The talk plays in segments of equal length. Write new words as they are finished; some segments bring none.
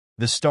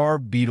The star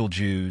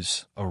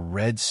Betelgeuse, a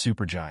red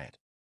supergiant,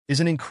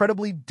 is an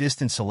incredibly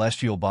distant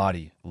celestial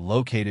body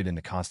located in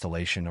the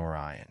constellation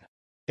Orion.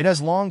 It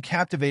has long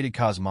captivated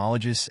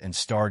cosmologists and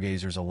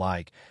stargazers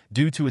alike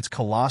due to its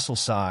colossal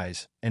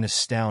size and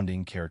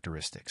astounding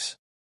characteristics.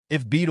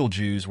 If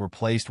Betelgeuse were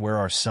placed where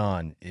our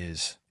Sun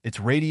is, its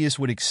radius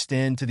would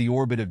extend to the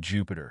orbit of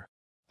Jupiter,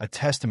 a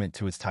testament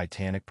to its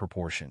titanic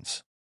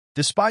proportions.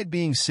 Despite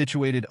being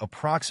situated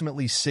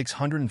approximately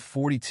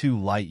 642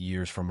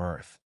 light-years from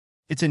Earth,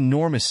 its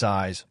enormous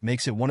size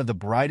makes it one of the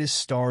brightest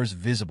stars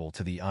visible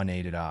to the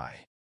unaided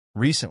eye.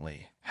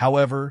 Recently,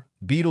 however,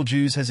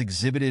 Betelgeuse has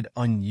exhibited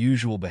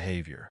unusual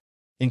behavior,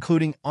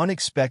 including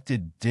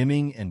unexpected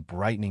dimming and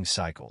brightening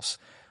cycles,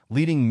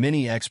 leading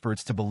many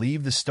experts to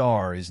believe the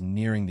star is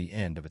nearing the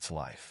end of its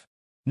life.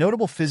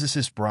 Notable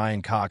physicist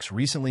Brian Cox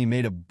recently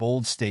made a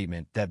bold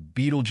statement that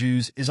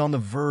Betelgeuse is on the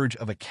verge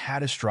of a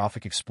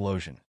catastrophic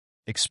explosion,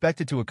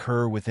 expected to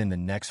occur within the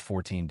next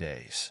 14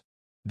 days.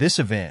 This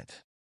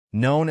event,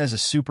 known as a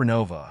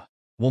supernova,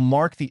 will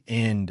mark the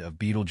end of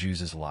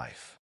Betelgeuse's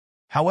life.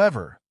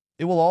 However,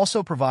 it will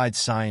also provide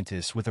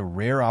scientists with a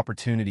rare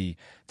opportunity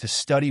to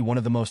study one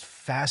of the most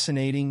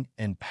fascinating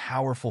and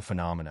powerful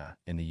phenomena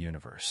in the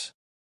universe.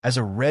 As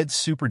a red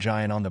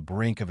supergiant on the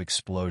brink of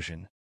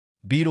explosion,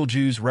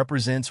 Betelgeuse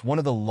represents one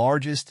of the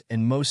largest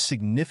and most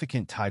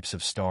significant types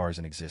of stars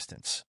in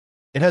existence.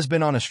 It has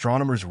been on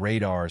astronomers'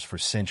 radars for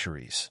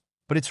centuries,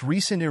 but its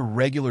recent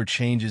irregular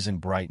changes in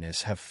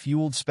brightness have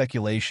fueled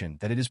speculation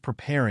that it is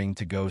preparing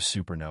to go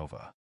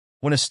supernova.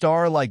 When a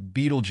star like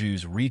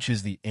Betelgeuse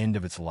reaches the end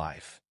of its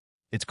life,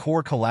 its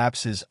core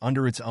collapses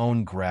under its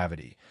own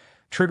gravity,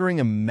 triggering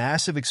a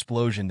massive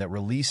explosion that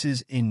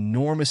releases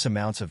enormous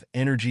amounts of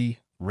energy,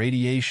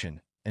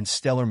 radiation, and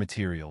stellar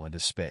material into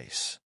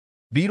space.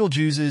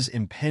 Betelgeuse's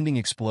impending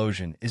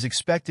explosion is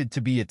expected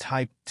to be a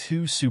Type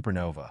II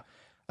supernova,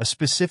 a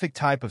specific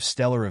type of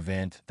stellar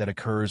event that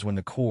occurs when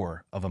the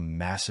core of a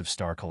massive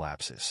star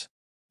collapses.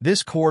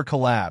 This core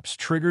collapse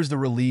triggers the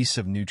release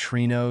of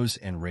neutrinos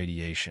and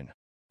radiation,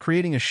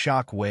 creating a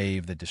shock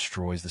wave that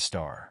destroys the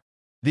star.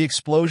 The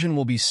explosion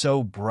will be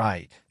so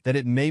bright that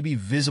it may be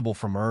visible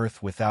from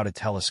Earth without a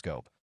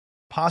telescope,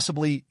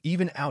 possibly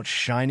even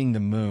outshining the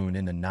moon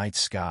in the night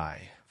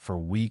sky for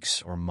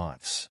weeks or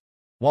months.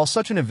 While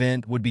such an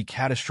event would be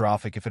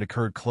catastrophic if it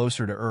occurred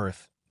closer to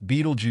Earth,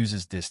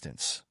 Betelgeuse's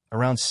distance,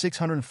 around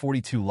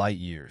 642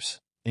 light-years,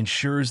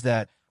 ensures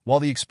that, while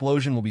the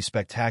explosion will be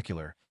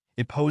spectacular,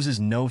 it poses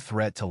no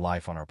threat to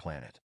life on our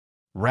planet.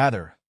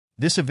 Rather,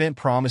 this event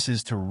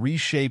promises to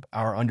reshape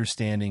our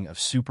understanding of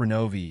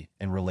supernovae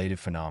and related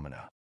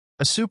phenomena.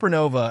 A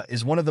supernova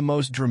is one of the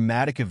most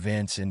dramatic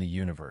events in the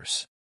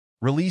universe,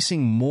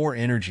 releasing more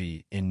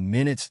energy in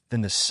minutes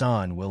than the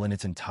Sun will in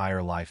its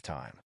entire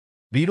lifetime.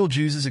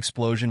 Betelgeuse's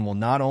explosion will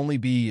not only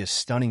be a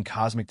stunning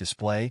cosmic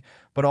display,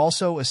 but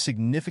also a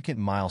significant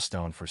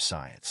milestone for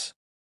science.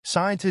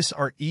 Scientists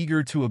are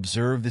eager to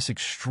observe this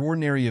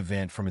extraordinary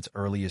event from its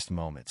earliest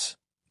moments,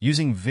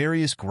 using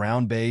various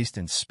ground-based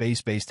and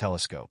space-based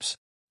telescopes,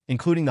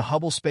 including the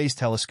Hubble Space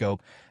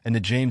Telescope and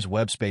the James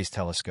Webb Space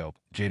Telescope,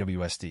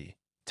 JWST,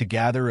 to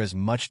gather as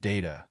much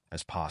data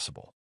as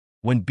possible.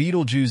 When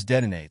Betelgeuse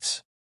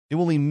detonates, it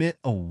will emit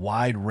a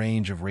wide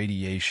range of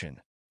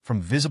radiation, from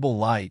visible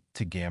light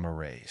to gamma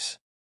rays.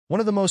 One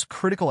of the most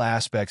critical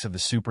aspects of the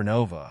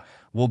supernova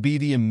will be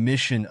the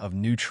emission of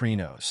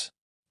neutrinos,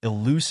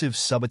 elusive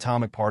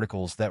subatomic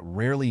particles that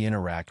rarely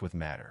interact with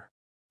matter.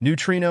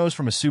 Neutrinos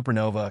from a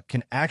supernova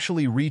can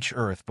actually reach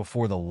Earth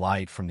before the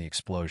light from the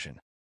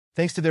explosion,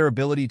 thanks to their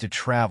ability to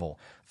travel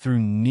through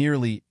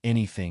nearly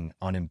anything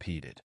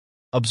unimpeded.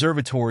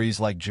 Observatories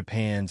like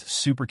Japan's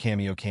Super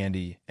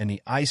Kamiokande and the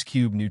Ice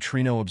Cube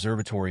Neutrino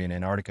Observatory in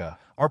Antarctica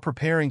are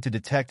preparing to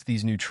detect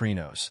these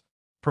neutrinos,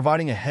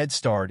 providing a head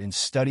start in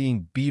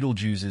studying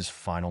Betelgeuse's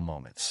final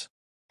moments.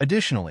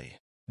 Additionally,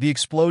 the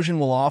explosion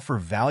will offer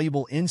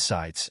valuable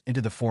insights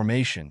into the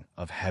formation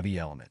of heavy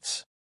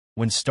elements.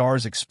 When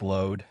stars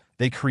explode,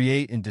 they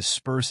create and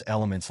disperse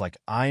elements like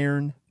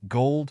iron,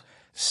 gold,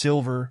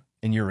 silver,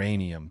 and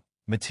uranium,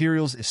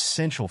 materials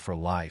essential for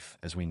life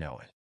as we know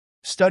it.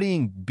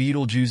 Studying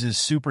Betelgeuse's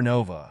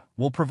supernova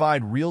will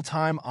provide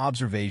real-time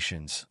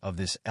observations of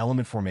this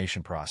element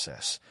formation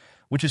process,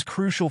 which is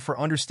crucial for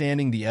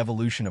understanding the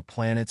evolution of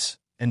planets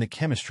and the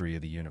chemistry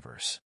of the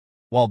universe.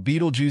 While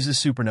Betelgeuse's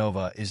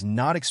supernova is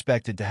not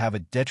expected to have a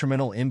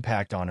detrimental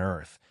impact on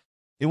Earth,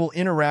 it will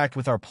interact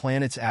with our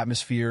planet's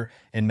atmosphere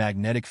and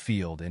magnetic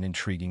field in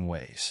intriguing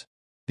ways.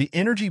 The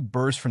energy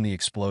burst from the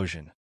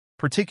explosion,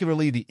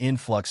 particularly the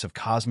influx of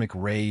cosmic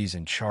rays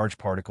and charged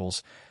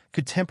particles,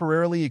 could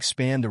temporarily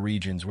expand the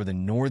regions where the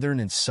northern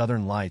and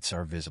southern lights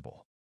are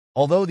visible.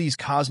 Although these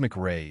cosmic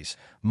rays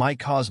might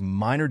cause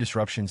minor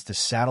disruptions to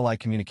satellite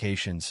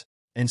communications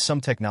and some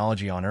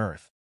technology on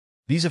Earth,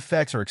 these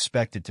effects are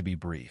expected to be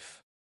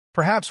brief.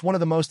 Perhaps one of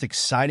the most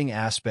exciting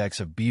aspects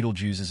of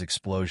Betelgeuse's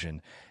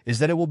explosion is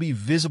that it will be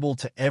visible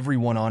to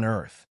everyone on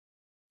Earth,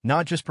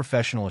 not just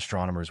professional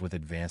astronomers with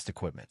advanced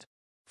equipment.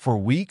 For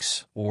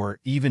weeks or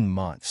even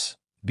months,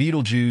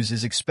 Betelgeuse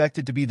is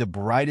expected to be the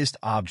brightest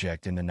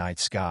object in the night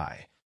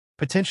sky,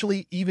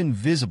 potentially even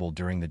visible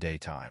during the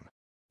daytime.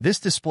 This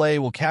display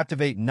will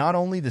captivate not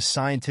only the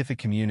scientific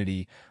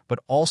community, but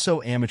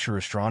also amateur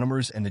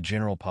astronomers and the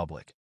general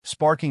public,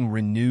 sparking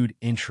renewed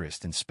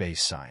interest in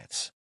space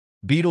science.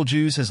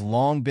 Betelgeuse has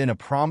long been a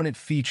prominent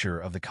feature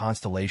of the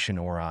constellation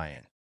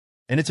Orion,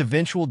 and its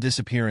eventual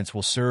disappearance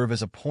will serve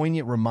as a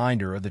poignant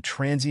reminder of the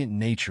transient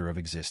nature of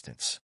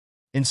existence.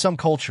 In some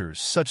cultures,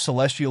 such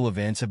celestial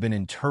events have been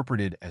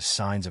interpreted as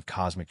signs of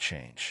cosmic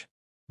change.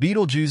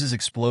 Betelgeuse's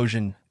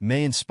explosion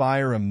may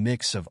inspire a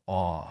mix of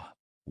awe,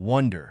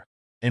 wonder,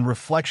 and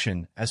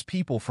reflection as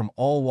people from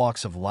all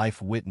walks of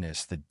life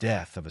witness the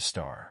death of a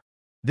star.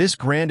 This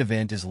grand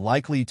event is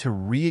likely to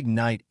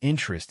reignite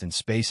interest in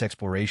space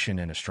exploration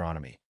and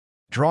astronomy,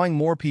 drawing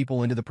more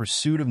people into the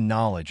pursuit of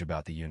knowledge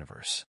about the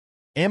universe.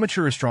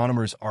 Amateur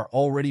astronomers are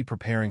already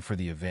preparing for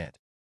the event,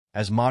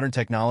 as modern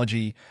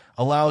technology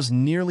allows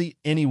nearly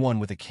anyone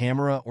with a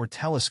camera or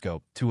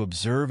telescope to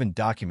observe and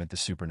document the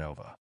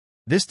supernova.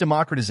 This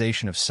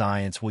democratization of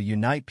science will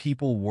unite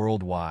people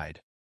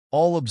worldwide,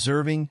 all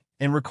observing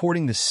and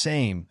recording the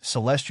same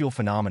celestial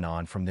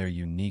phenomenon from their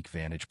unique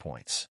vantage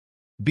points.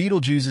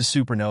 Betelgeuse's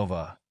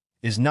supernova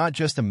is not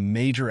just a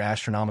major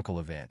astronomical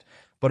event,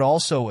 but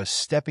also a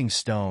stepping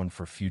stone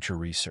for future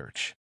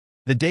research.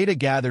 The data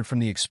gathered from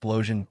the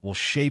explosion will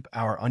shape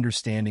our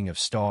understanding of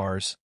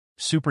stars,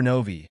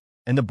 supernovae,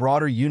 and the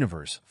broader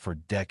universe for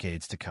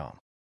decades to come.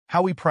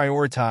 How we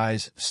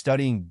prioritize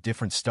studying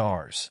different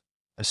stars,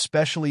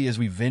 especially as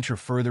we venture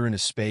further into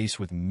space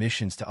with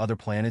missions to other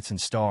planets and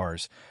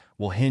stars,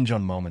 will hinge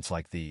on moments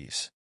like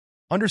these.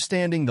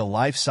 Understanding the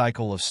life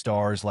cycle of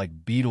stars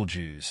like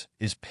Betelgeuse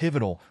is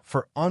pivotal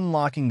for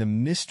unlocking the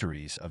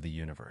mysteries of the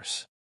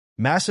universe.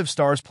 Massive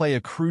stars play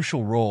a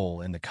crucial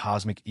role in the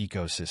cosmic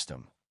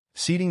ecosystem,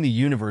 seeding the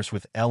universe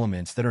with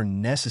elements that are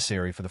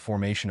necessary for the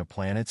formation of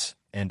planets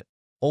and,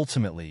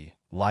 ultimately,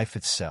 life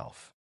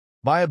itself.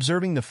 By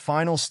observing the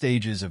final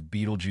stages of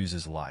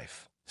Betelgeuse's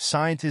life,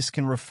 scientists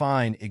can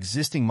refine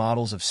existing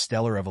models of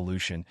stellar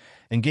evolution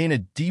and gain a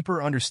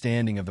deeper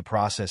understanding of the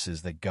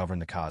processes that govern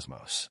the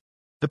cosmos.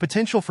 The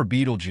potential for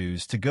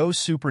Betelgeuse to go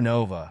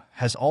supernova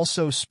has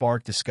also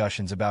sparked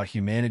discussions about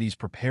humanity's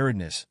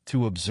preparedness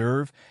to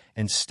observe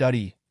and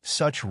study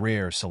such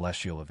rare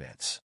celestial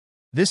events.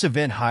 This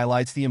event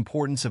highlights the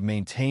importance of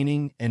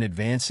maintaining and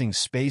advancing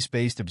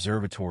space-based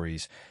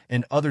observatories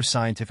and other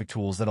scientific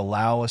tools that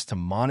allow us to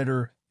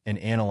monitor and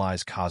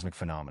analyze cosmic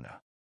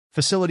phenomena.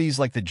 Facilities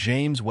like the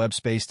James Webb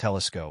Space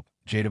Telescope,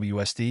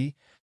 JWST,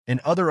 and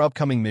other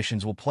upcoming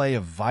missions will play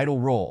a vital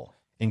role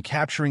in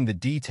capturing the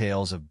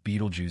details of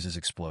Betelgeuse's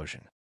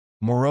explosion.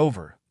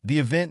 Moreover, the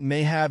event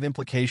may have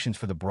implications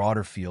for the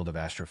broader field of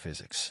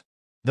astrophysics.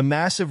 The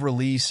massive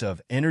release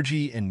of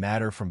energy and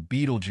matter from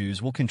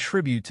Betelgeuse will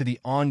contribute to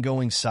the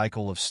ongoing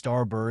cycle of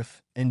star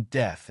birth and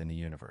death in the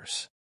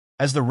universe.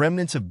 As the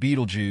remnants of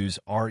Betelgeuse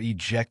are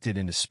ejected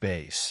into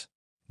space,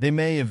 they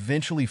may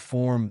eventually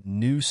form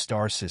new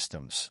star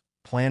systems,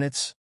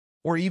 planets,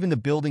 or even the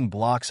building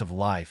blocks of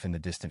life in the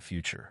distant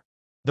future.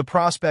 The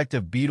prospect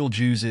of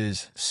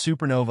Betelgeuse's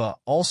supernova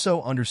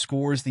also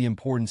underscores the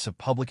importance of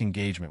public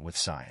engagement with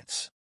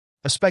science.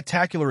 A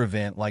spectacular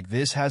event like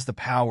this has the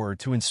power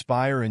to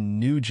inspire a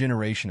new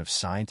generation of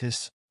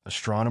scientists,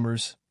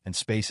 astronomers, and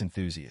space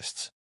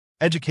enthusiasts.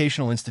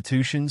 Educational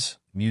institutions,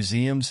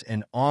 museums,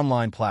 and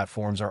online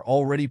platforms are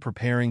already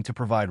preparing to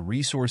provide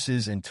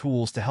resources and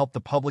tools to help the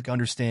public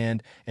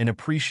understand and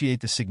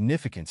appreciate the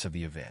significance of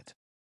the event.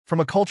 From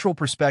a cultural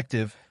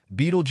perspective,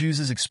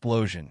 Betelgeuse's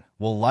explosion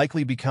will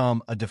likely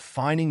become a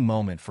defining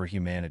moment for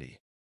humanity,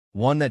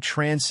 one that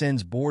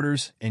transcends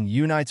borders and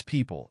unites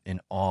people in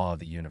awe of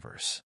the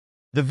universe.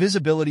 The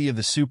visibility of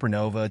the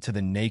supernova to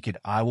the naked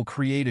eye will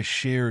create a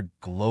shared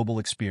global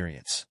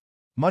experience,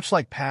 much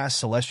like past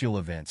celestial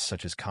events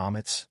such as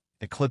comets,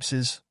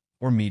 eclipses,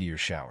 or meteor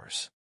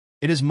showers.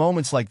 It is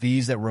moments like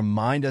these that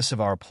remind us of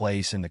our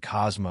place in the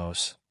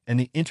cosmos and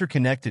the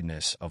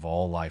interconnectedness of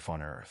all life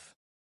on Earth.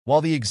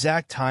 While the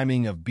exact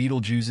timing of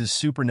Betelgeuse's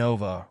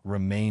supernova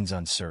remains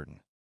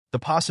uncertain, the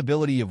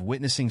possibility of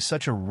witnessing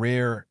such a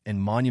rare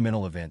and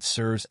monumental event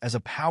serves as a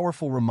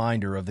powerful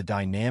reminder of the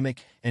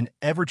dynamic and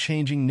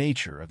ever-changing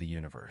nature of the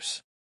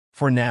universe.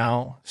 For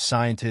now,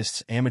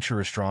 scientists, amateur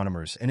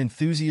astronomers, and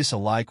enthusiasts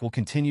alike will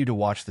continue to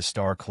watch the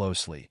star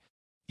closely,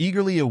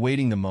 eagerly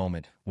awaiting the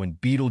moment when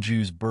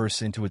Betelgeuse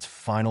bursts into its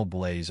final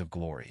blaze of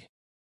glory.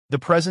 The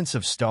presence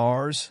of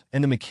stars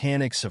and the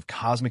mechanics of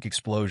cosmic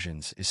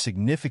explosions is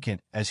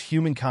significant as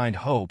humankind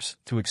hopes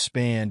to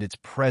expand its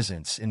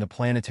presence in the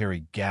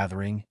planetary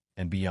gathering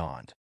and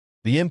beyond.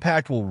 The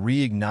impact will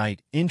reignite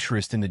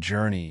interest in the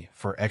journey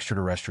for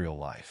extraterrestrial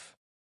life.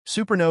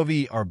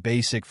 Supernovae are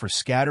basic for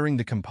scattering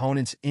the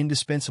components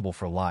indispensable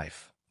for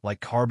life, like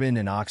carbon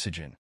and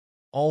oxygen,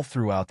 all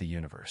throughout the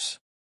universe.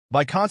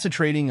 By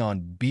concentrating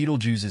on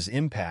Betelgeuse's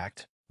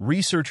impact,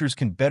 researchers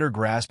can better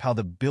grasp how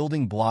the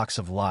building blocks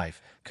of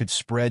life could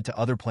spread to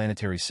other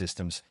planetary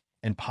systems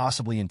and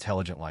possibly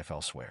intelligent life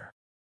elsewhere.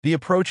 The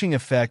approaching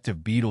effect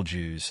of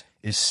Betelgeuse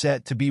is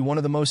set to be one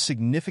of the most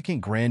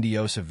significant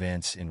grandiose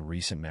events in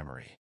recent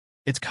memory.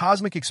 Its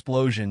cosmic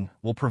explosion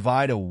will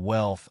provide a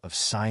wealth of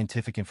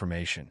scientific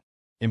information,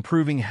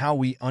 improving how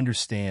we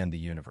understand the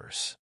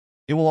universe.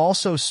 It will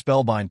also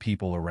spellbind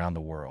people around the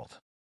world.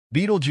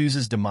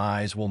 Betelgeuse's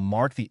demise will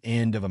mark the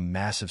end of a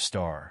massive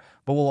star,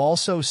 but will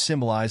also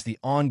symbolize the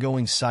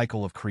ongoing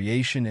cycle of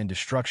creation and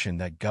destruction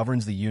that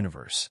governs the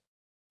universe.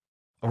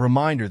 A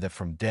reminder that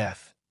from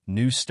death,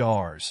 new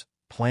stars,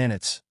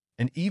 planets,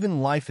 and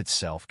even life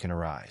itself can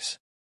arise.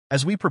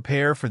 As we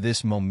prepare for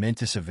this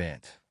momentous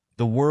event,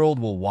 the world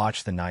will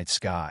watch the night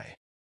sky,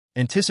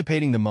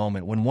 anticipating the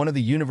moment when one of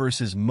the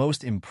universe's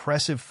most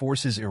impressive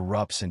forces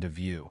erupts into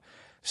view,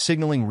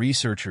 signaling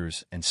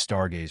researchers and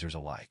stargazers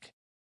alike.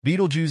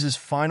 Betelgeuse's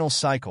final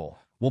cycle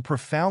will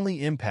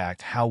profoundly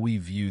impact how we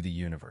view the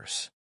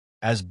universe.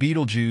 As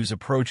Betelgeuse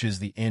approaches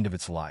the end of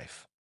its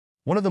life,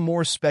 one of the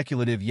more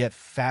speculative yet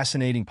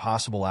fascinating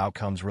possible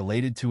outcomes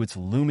related to its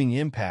looming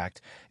impact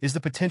is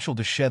the potential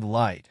to shed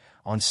light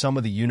on some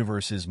of the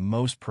universe's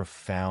most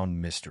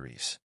profound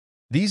mysteries.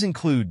 These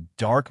include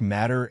dark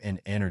matter and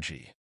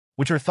energy,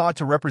 which are thought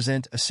to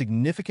represent a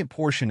significant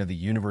portion of the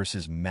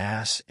universe's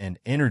mass and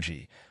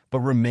energy, but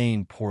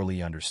remain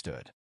poorly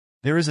understood.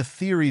 There is a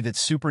theory that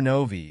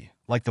supernovae,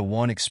 like the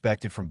one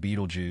expected from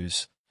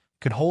Betelgeuse,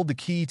 could hold the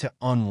key to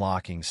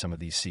unlocking some of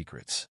these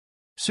secrets.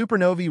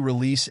 Supernovae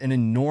release an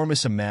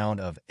enormous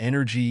amount of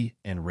energy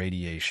and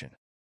radiation,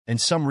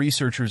 and some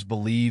researchers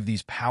believe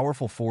these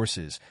powerful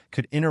forces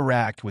could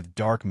interact with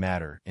dark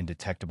matter in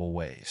detectable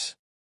ways.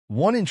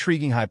 One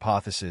intriguing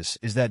hypothesis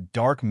is that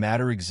dark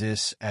matter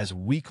exists as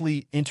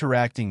weakly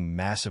interacting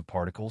massive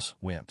particles,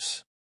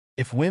 WIMPs.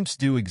 If WIMPs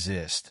do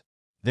exist,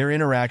 their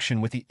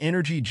interaction with the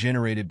energy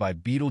generated by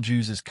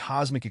Betelgeuse's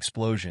cosmic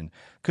explosion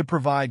could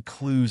provide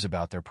clues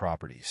about their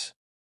properties.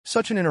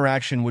 Such an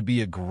interaction would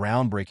be a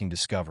groundbreaking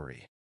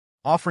discovery,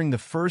 offering the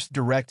first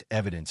direct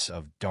evidence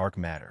of dark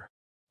matter,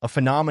 a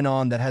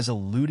phenomenon that has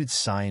eluded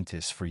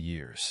scientists for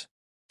years.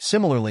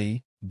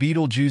 Similarly,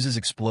 Betelgeuse's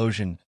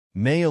explosion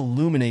may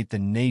illuminate the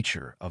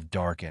nature of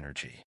dark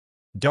energy.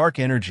 Dark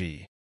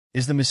energy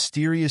is the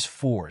mysterious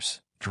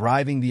force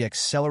driving the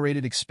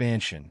accelerated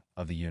expansion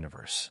of the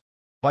universe.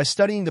 By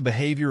studying the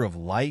behavior of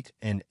light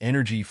and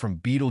energy from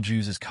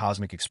Betelgeuse's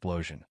cosmic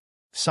explosion,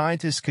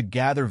 scientists could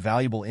gather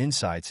valuable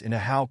insights into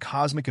how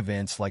cosmic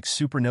events like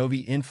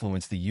supernovae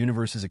influence the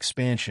universe's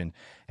expansion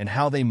and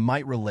how they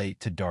might relate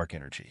to dark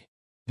energy.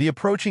 The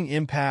approaching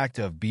impact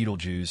of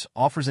Betelgeuse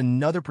offers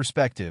another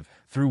perspective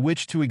through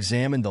which to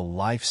examine the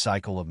life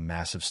cycle of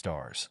massive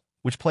stars,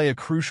 which play a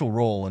crucial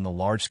role in the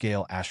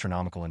large-scale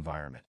astronomical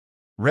environment.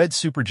 Red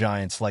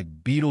supergiants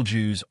like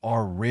Betelgeuse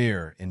are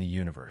rare in the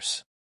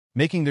universe,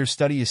 making their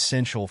study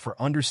essential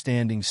for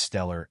understanding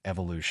stellar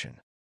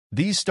evolution.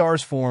 These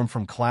stars form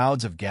from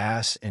clouds of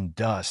gas and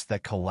dust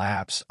that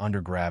collapse under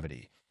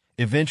gravity,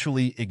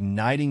 eventually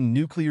igniting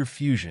nuclear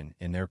fusion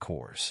in their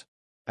cores.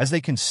 As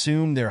they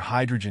consume their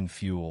hydrogen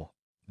fuel,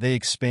 they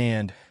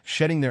expand,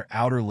 shedding their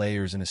outer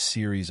layers in a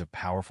series of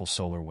powerful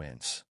solar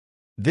winds.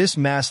 This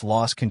mass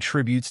loss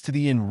contributes to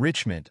the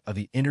enrichment of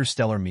the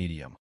interstellar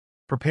medium,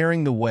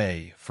 preparing the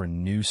way for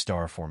new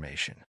star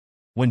formation.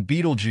 When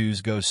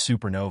Betelgeuse goes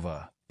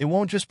supernova, it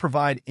won't just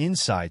provide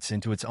insights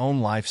into its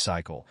own life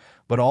cycle,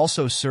 but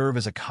also serve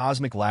as a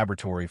cosmic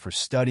laboratory for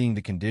studying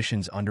the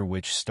conditions under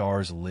which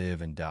stars live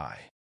and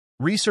die.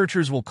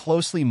 Researchers will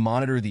closely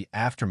monitor the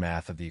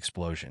aftermath of the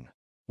explosion,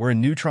 where a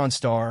neutron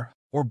star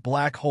or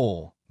black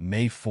hole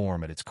may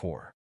form at its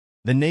core.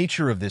 The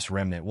nature of this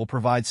remnant will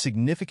provide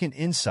significant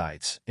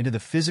insights into the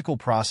physical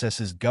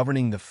processes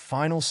governing the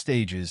final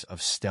stages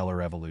of stellar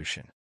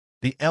evolution.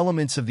 The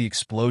elements of the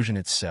explosion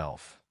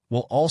itself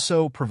will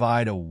also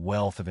provide a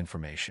wealth of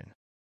information.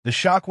 The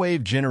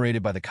shockwave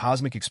generated by the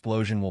cosmic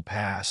explosion will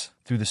pass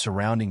through the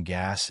surrounding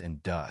gas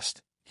and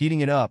dust,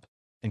 heating it up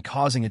and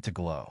causing it to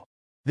glow.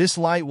 This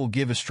light will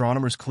give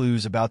astronomers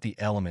clues about the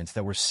elements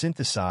that were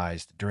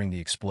synthesized during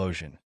the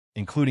explosion,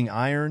 including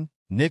iron,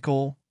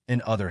 nickel,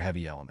 and other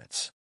heavy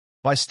elements.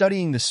 By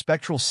studying the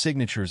spectral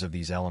signatures of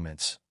these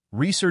elements,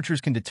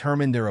 researchers can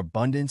determine their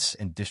abundance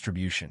and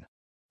distribution,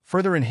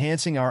 further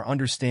enhancing our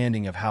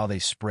understanding of how they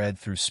spread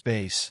through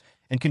space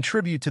and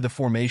contribute to the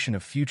formation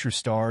of future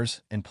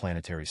stars and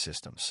planetary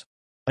systems.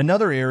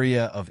 Another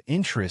area of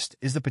interest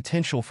is the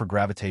potential for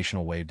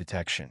gravitational wave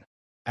detection.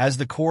 As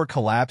the core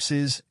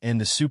collapses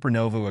and the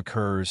supernova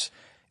occurs,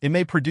 it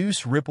may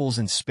produce ripples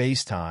in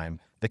space-time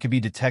that can be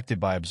detected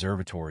by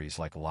observatories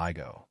like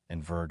LIGO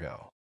and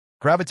Virgo.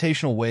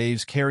 Gravitational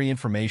waves carry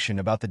information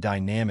about the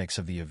dynamics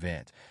of the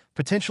event,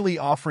 potentially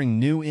offering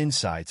new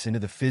insights into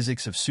the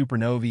physics of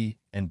supernovae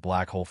and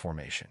black hole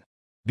formation.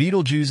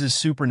 Betelgeuse's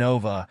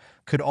supernova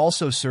could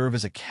also serve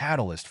as a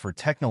catalyst for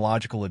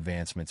technological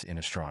advancements in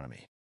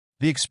astronomy.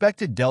 The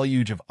expected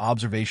deluge of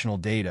observational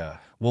data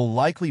will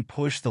likely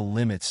push the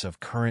limits of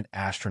current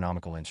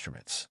astronomical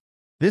instruments.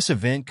 This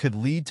event could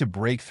lead to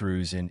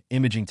breakthroughs in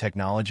imaging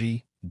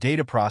technology,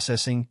 data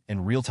processing,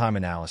 and real-time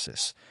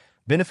analysis,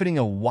 benefiting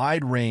a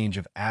wide range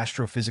of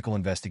astrophysical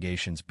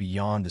investigations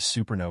beyond the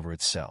supernova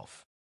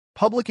itself.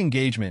 Public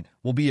engagement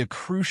will be a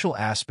crucial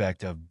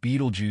aspect of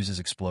Betelgeuse's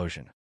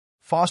explosion,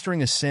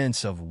 fostering a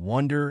sense of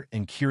wonder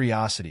and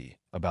curiosity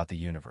about the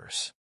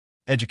universe.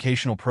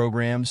 Educational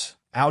programs,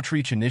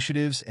 outreach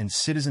initiatives, and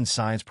citizen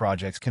science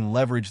projects can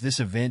leverage this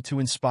event to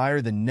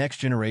inspire the next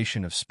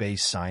generation of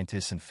space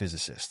scientists and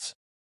physicists.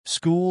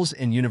 Schools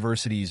and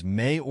universities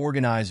may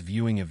organize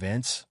viewing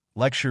events,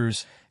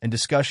 lectures, and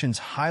discussions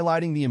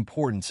highlighting the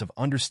importance of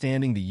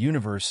understanding the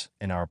universe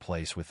and our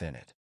place within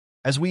it.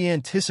 As we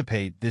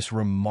anticipate this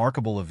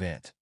remarkable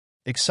event,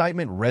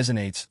 excitement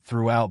resonates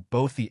throughout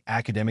both the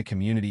academic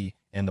community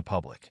and the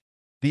public.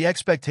 The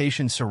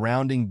expectation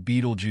surrounding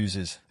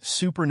Betelgeuse's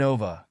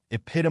supernova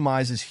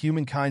epitomizes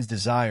humankind's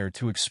desire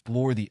to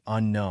explore the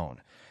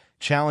unknown,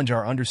 challenge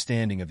our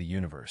understanding of the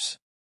universe,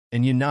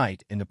 and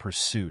unite in the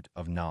pursuit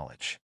of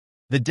knowledge.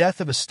 The death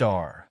of a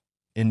star,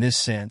 in this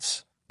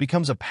sense,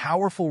 becomes a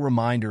powerful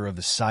reminder of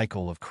the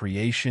cycle of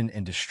creation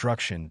and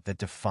destruction that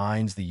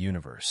defines the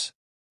universe,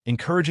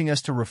 encouraging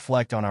us to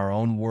reflect on our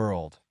own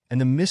world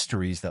and the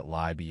mysteries that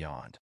lie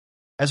beyond.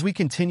 As we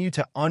continue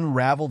to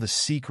unravel the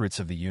secrets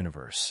of the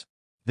universe,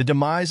 the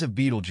demise of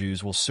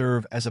Betelgeuse will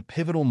serve as a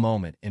pivotal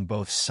moment in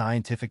both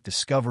scientific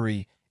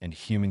discovery and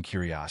human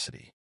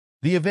curiosity.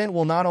 The event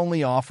will not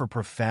only offer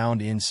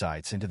profound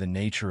insights into the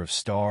nature of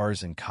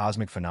stars and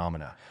cosmic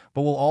phenomena,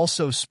 but will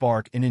also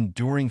spark an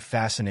enduring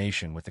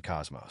fascination with the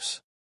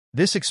cosmos.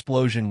 This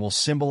explosion will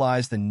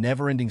symbolize the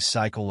never-ending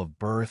cycle of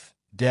birth,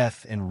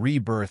 death, and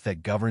rebirth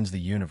that governs the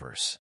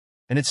universe,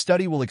 and its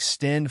study will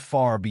extend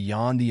far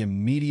beyond the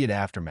immediate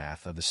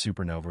aftermath of the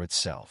supernova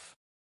itself.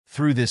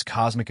 Through this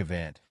cosmic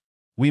event,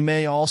 we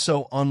may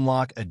also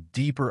unlock a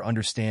deeper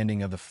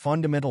understanding of the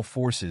fundamental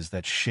forces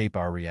that shape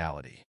our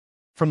reality.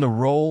 From the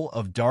role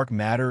of dark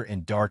matter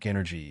and dark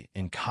energy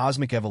in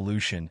cosmic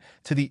evolution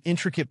to the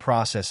intricate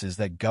processes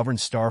that govern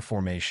star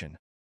formation,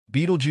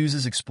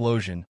 Betelgeuse's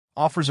explosion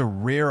offers a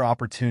rare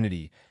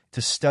opportunity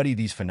to study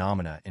these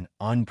phenomena in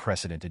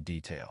unprecedented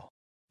detail.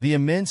 The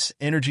immense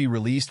energy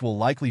released will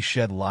likely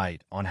shed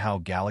light on how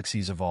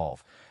galaxies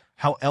evolve,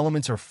 how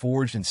elements are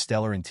forged in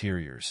stellar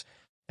interiors,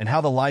 and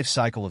how the life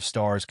cycle of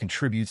stars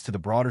contributes to the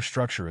broader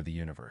structure of the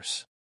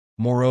universe.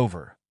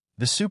 Moreover,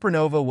 the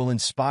supernova will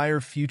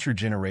inspire future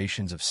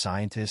generations of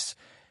scientists,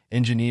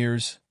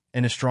 engineers,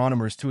 and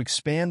astronomers to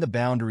expand the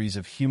boundaries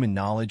of human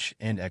knowledge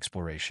and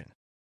exploration.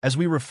 As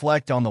we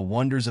reflect on the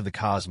wonders of the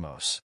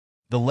cosmos,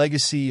 the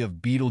legacy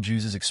of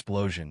Betelgeuse's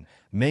explosion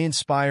may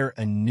inspire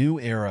a new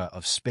era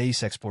of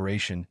space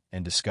exploration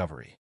and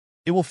discovery.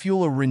 It will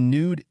fuel a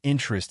renewed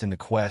interest in the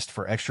quest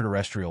for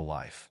extraterrestrial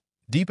life,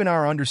 deepen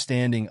our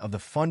understanding of the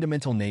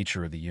fundamental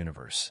nature of the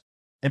universe,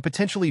 and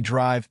potentially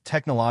drive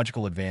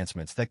technological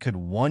advancements that could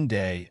one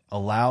day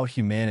allow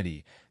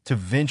humanity to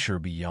venture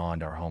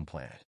beyond our home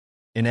planet.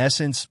 In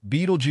essence,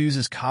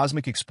 Betelgeuse's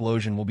cosmic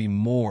explosion will be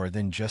more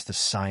than just a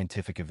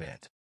scientific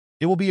event.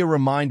 It will be a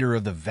reminder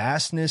of the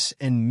vastness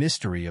and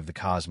mystery of the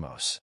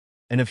cosmos,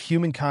 and of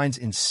humankind's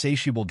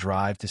insatiable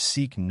drive to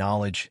seek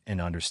knowledge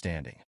and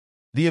understanding.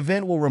 The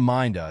event will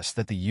remind us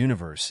that the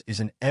universe is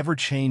an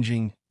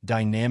ever-changing,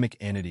 dynamic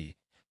entity,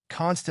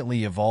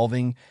 constantly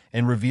evolving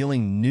and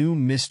revealing new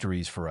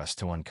mysteries for us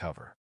to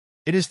uncover.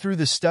 It is through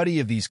the study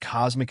of these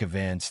cosmic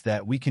events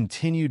that we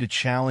continue to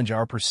challenge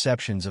our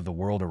perceptions of the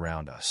world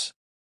around us,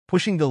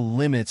 pushing the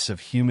limits of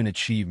human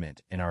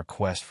achievement in our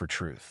quest for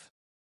truth.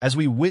 As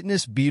we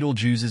witness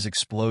Betelgeuse's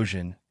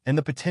explosion and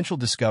the potential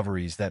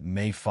discoveries that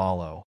may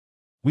follow,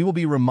 we will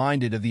be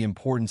reminded of the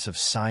importance of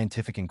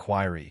scientific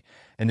inquiry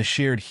and the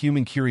shared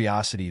human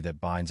curiosity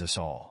that binds us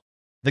all.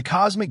 The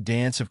cosmic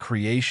dance of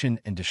creation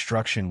and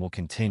destruction will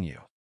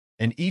continue,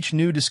 and each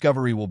new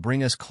discovery will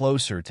bring us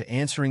closer to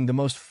answering the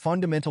most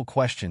fundamental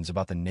questions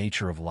about the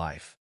nature of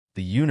life,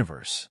 the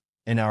universe,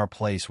 and our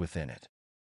place within it.